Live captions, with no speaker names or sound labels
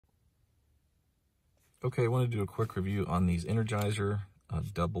Okay, I want to do a quick review on these Energizer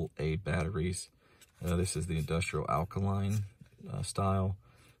AA batteries. This is the industrial alkaline style.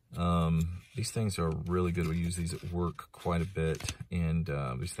 These things are really good. We use these at work quite a bit, and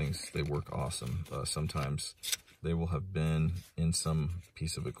these things, they work awesome. Sometimes they will have been in some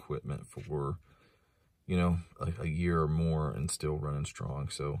piece of equipment for, you know, a year or more and still running strong.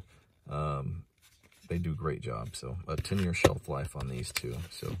 So they do a great job. So a 10-year shelf life on these too.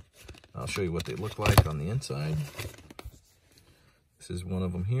 So I'll show you what they look like on the inside. This is one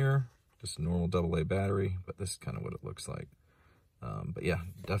of them here, just a normal AA battery, but this is kind of what it looks like. But yeah,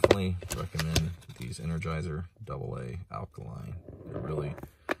 definitely recommend these Energizer AA alkaline. They're really,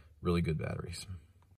 really good batteries.